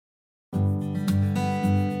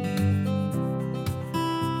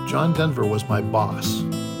John Denver was my boss.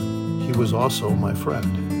 He was also my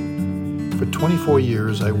friend. For 24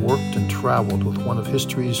 years, I worked and traveled with one of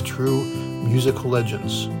history's true musical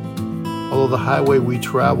legends. Although the highway we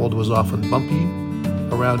traveled was often bumpy,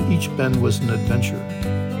 around each bend was an adventure.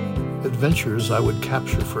 Adventures I would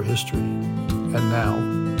capture for history, and now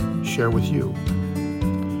share with you.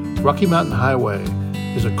 Rocky Mountain Highway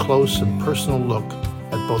is a close and personal look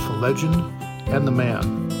at both the legend and the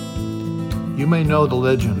man. You may know the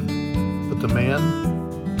legend, but the man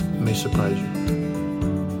may surprise you.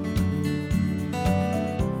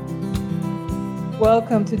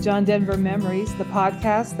 Welcome to John Denver Memories, the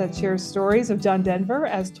podcast that shares stories of John Denver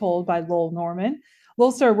as told by Lowell Norman.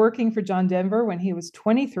 Lowell started working for John Denver when he was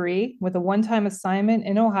 23 with a one-time assignment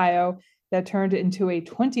in Ohio that turned into a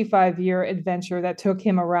 25-year adventure that took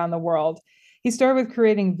him around the world. He started with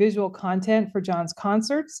creating visual content for John's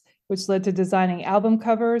concerts, which led to designing album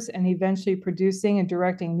covers and eventually producing and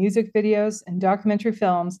directing music videos and documentary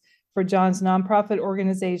films for John's nonprofit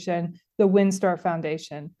organization, the WinStar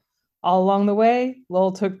Foundation. All along the way,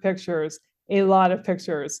 Lowell took pictures, a lot of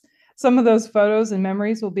pictures. Some of those photos and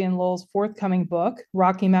memories will be in Lowell's forthcoming book,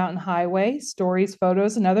 Rocky Mountain Highway, Stories,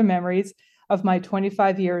 Photos, and Other Memories of My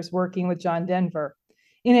 25 Years Working with John Denver.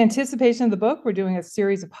 In anticipation of the book, we're doing a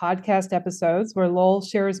series of podcast episodes where Lowell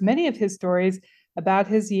shares many of his stories about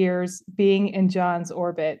his years being in John's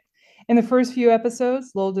orbit. In the first few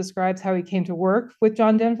episodes, Lowell describes how he came to work with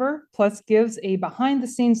John Denver, plus gives a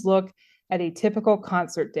behind-the-scenes look at a typical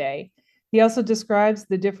concert day. He also describes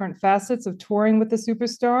the different facets of touring with the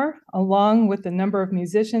superstar, along with the number of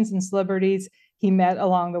musicians and celebrities he met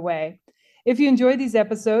along the way. If you enjoyed these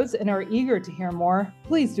episodes and are eager to hear more,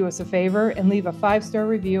 please do us a favor and leave a 5-star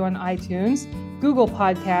review on iTunes, Google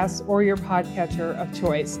Podcasts, or your podcatcher of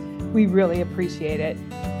choice. We really appreciate it.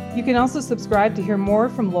 You can also subscribe to hear more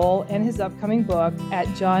from Lowell and his upcoming book at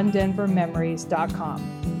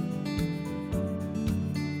johndenvermemories.com.